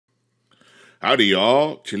Howdy,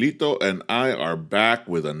 y'all. Chilito and I are back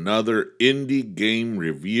with another indie game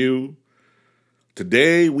review.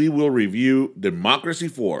 Today, we will review Democracy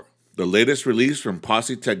 4, the latest release from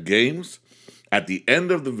Posse Tech Games. At the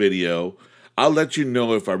end of the video, I'll let you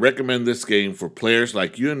know if I recommend this game for players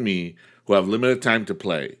like you and me who have limited time to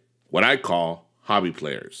play, what I call hobby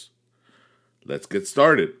players. Let's get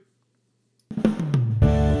started.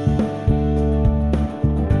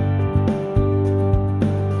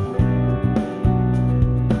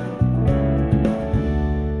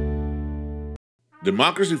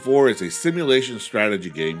 Democracy 4 is a simulation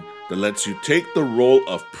strategy game that lets you take the role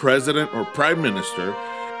of president or prime minister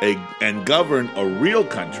and govern a real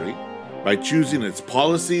country by choosing its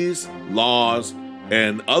policies, laws,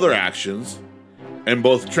 and other actions, and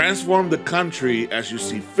both transform the country as you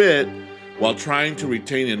see fit while trying to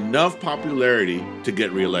retain enough popularity to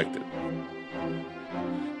get reelected.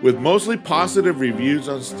 With mostly positive reviews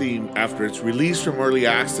on Steam after its release from early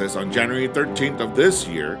access on January 13th of this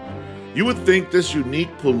year, you would think this unique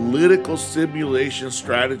political simulation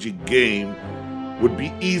strategy game would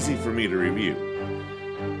be easy for me to review.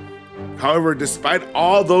 However, despite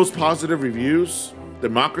all those positive reviews,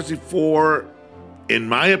 Democracy 4, in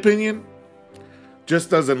my opinion, just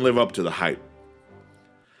doesn't live up to the hype.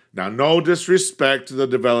 Now, no disrespect to the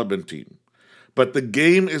development team, but the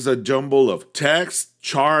game is a jumble of text,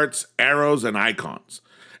 charts, arrows, and icons.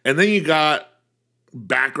 And then you got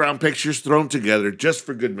background pictures thrown together just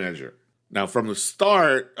for good measure. Now, from the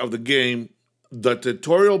start of the game, the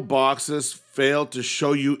tutorial boxes fail to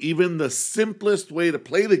show you even the simplest way to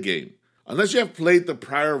play the game. Unless you have played the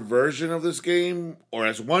prior version of this game, or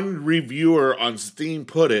as one reviewer on Steam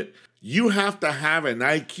put it, you have to have an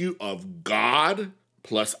IQ of God,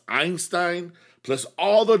 plus Einstein, plus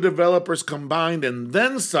all the developers combined, and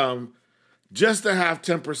then some, just to have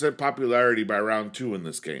 10% popularity by round 2 in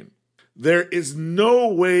this game. There is no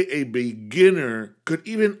way a beginner could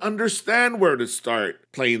even understand where to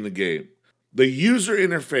start playing the game. The user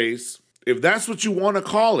interface, if that's what you want to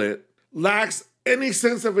call it, lacks any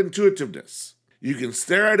sense of intuitiveness. You can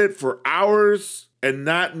stare at it for hours and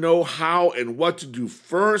not know how and what to do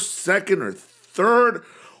first, second, or third,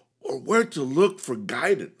 or where to look for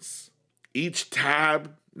guidance. Each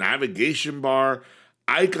tab, navigation bar,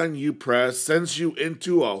 icon you press sends you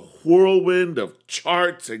into a whirlwind of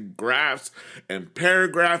charts and graphs and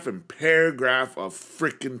paragraph of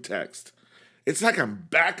freaking text. It's like I'm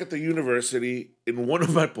back at the university in one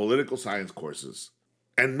of my political science courses.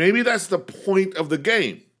 And maybe that's the point of the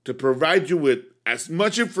game, to provide you with as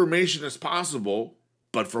much information as possible,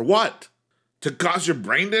 but for what? To cause your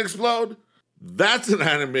brain to explode? That's an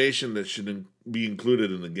animation that should be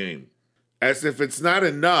included in the game. As if it's not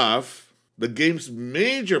enough, the game's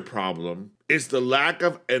major problem is the lack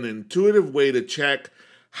of an intuitive way to check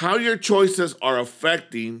how your choices are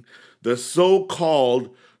affecting the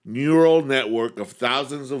so-called neural network of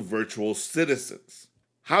thousands of virtual citizens.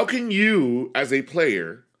 How can you, as a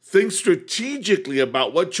player, think strategically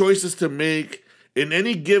about what choices to make in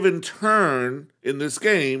any given turn in this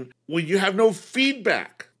game when you have no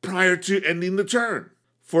feedback prior to ending the turn?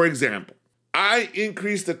 For example, I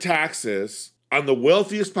increased the taxes on the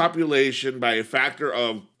wealthiest population by a factor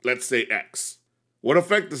of, let's say, X. What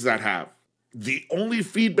effect does that have? The only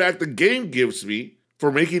feedback the game gives me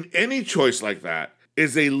for making any choice like that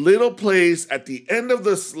is a little place at the end of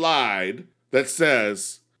the slide that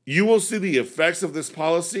says, you will see the effects of this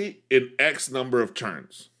policy in X number of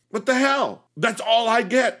turns. What the hell? That's all I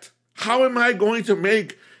get. How am I going to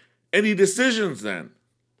make any decisions then?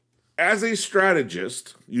 As a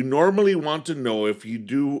strategist, you normally want to know if you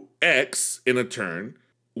do X in a turn,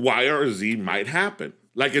 Y or Z might happen.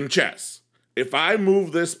 Like in chess. If I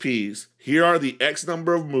move this piece, here are the X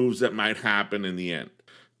number of moves that might happen in the end.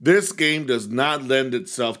 This game does not lend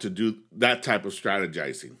itself to do that type of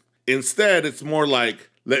strategizing. Instead, it's more like,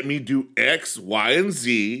 let me do X, Y, and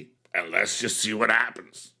Z, and let's just see what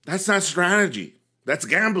happens. That's not strategy. That's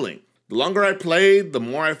gambling. The longer I played, the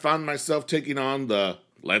more I found myself taking on the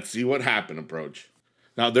let's see what happened approach.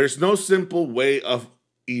 Now, there's no simple way of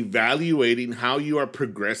evaluating how you are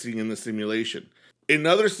progressing in the simulation. In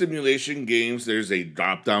other simulation games, there's a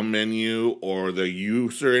drop-down menu or the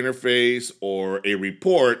user interface or a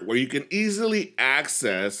report where you can easily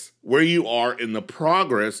access where you are in the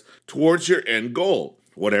progress towards your end goal,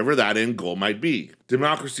 whatever that end goal might be.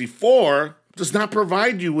 Democracy 4 does not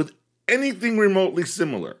provide you with anything remotely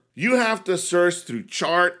similar. You have to search through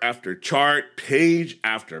chart after chart, page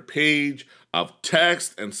after page of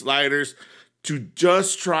text and sliders to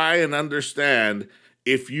just try and understand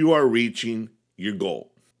if you are reaching your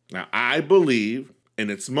goal. Now, I believe, in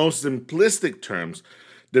its most simplistic terms,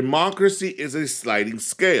 Democracy is a sliding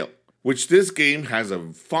scale, which this game has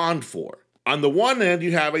a fond for. On the one end,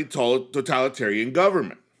 you have a totalitarian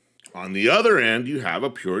government. On the other end, you have a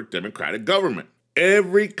pure democratic government.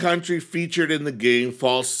 Every country featured in the game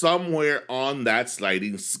falls somewhere on that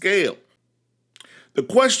sliding scale. The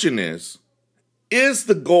question is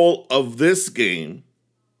the goal of this game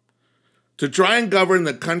to try and govern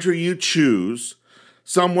the country you choose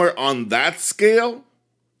somewhere on that scale,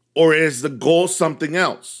 or is the goal something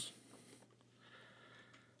else?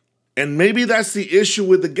 And maybe that's the issue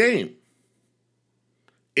with the game.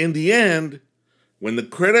 In the end, when the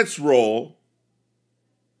credits roll,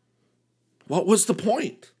 what was the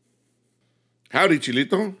point? Howdy,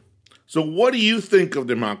 Chilito. So what do you think of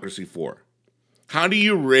Democracy 4? How do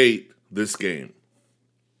you rate this game?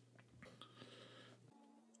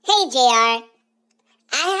 Hey, JR.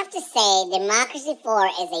 I have to say Democracy 4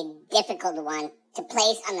 is a difficult one to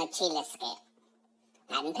place on the Chile scale.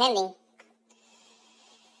 Patent pending.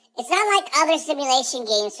 It's not like other simulation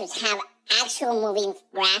games which have actual moving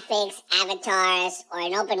graphics, avatars, or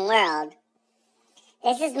an open world.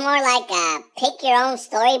 This is more like a pick-your-own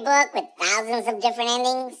storybook with thousands of different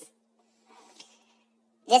endings.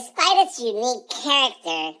 Despite its unique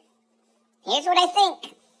character, here's what I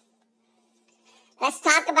think. Let's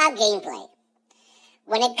talk about gameplay.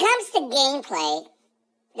 When it comes to gameplay,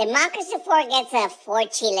 Democracy 4 gets a 4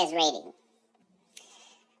 Chiles rating.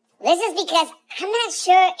 This is because I'm not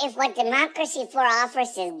sure if what Democracy 4 offers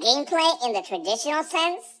is gameplay in the traditional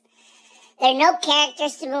sense. There are no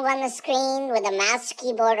characters to move on the screen with a mouse,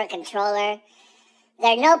 keyboard, or controller.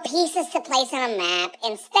 There are no pieces to place on a map.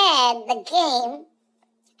 Instead, the game,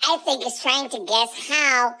 I think, is trying to guess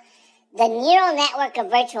how the neural network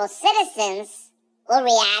of virtual citizens will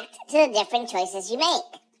react to the different choices you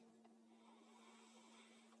make.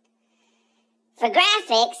 For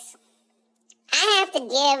graphics, I have to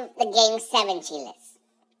give the game 7 Chiles.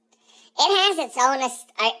 It has its own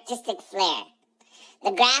artistic flair.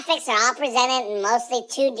 The graphics are all presented in mostly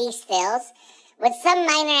 2D stills with some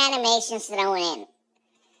minor animations thrown in.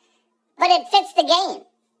 But it fits the game.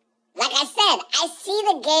 Like I said, I see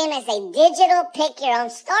the game as a digital pick-your-own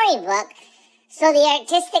storybook, so the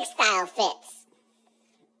artistic style fits.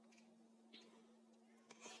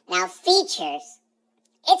 Now, features.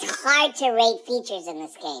 It's hard to rate features in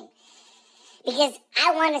this game, because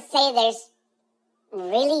I want to say there's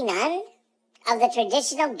really none of the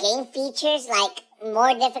traditional game features like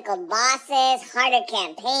more difficult bosses, harder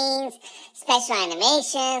campaigns, special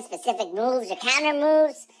animations, specific moves or counter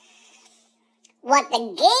moves. What the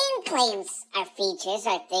game claims are features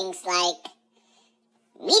are things like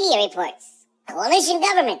media reports, coalition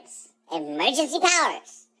governments, emergency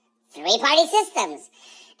powers, three-party systems,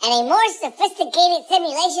 and a more sophisticated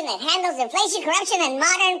simulation that handles inflation, corruption, and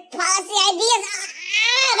modern policy ideas.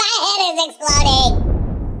 My head is exploding!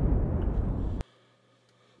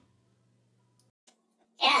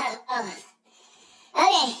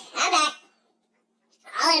 Okay, I'm back.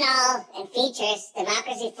 All in all, in features,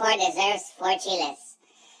 Democracy 4 deserves 4 Chiles.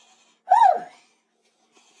 Woo!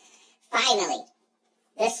 Finally,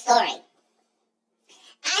 the story.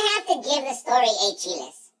 I have to give the story 8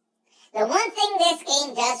 Chiles. The one thing this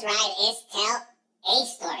game does right is tell a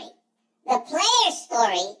story. The player's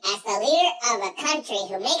story as the leader of a country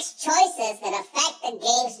who makes choices that affect the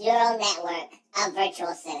game's neural network of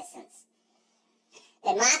virtual citizens.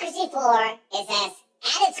 Democracy 4 is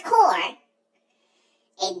at its core,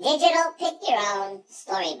 a digital pick-your-own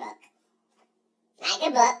storybook. Like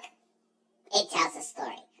a book, it tells a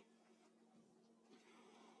story.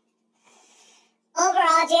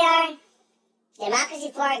 Overall, JR,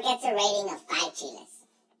 Democracy 4 gets a rating of 5 Chiles.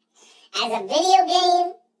 As a video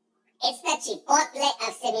game, it's the chipotle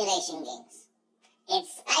of simulation games.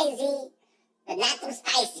 It's spicy, but not too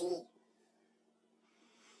spicy.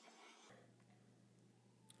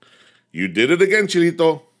 You did it again,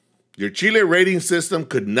 Chilito. Your Chile rating system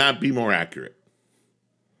could not be more accurate.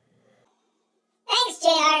 Thanks,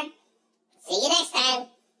 JR. See you next time.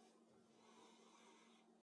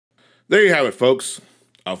 There you have it, folks.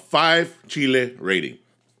 A 5 Chile rating.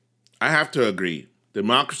 I have to agree.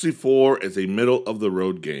 Democracy 4 is a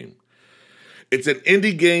middle-of-the-road game. It's an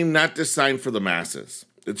indie game not designed for the masses.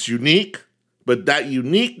 It's unique, but that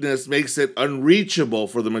uniqueness makes it unreachable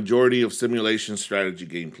for the majority of simulation strategy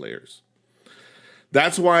game players.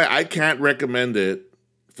 That's why I can't recommend it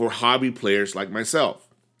for hobby players like myself.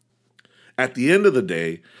 At the end of the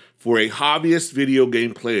day, for a hobbyist video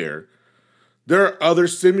game player, there are other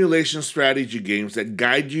simulation strategy games that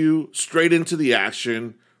guide you straight into the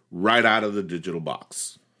action right out of the digital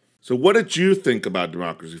box. So what did you think about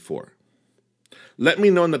Democracy 4? Let me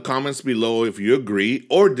know in the comments below if you agree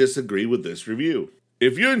or disagree with this review.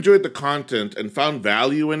 If you enjoyed the content and found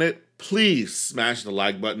value in it, please smash the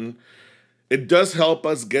like button. It does help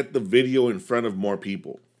us get the video in front of more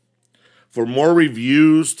people. For more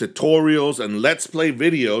reviews, tutorials, and Let's Play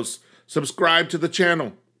videos, subscribe to the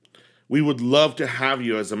channel. We would love to have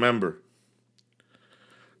you as a member.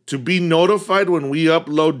 To be notified when we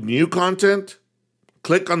upload new content,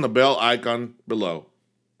 click on the bell icon below.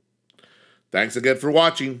 Thanks again for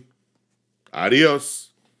watching. Adios.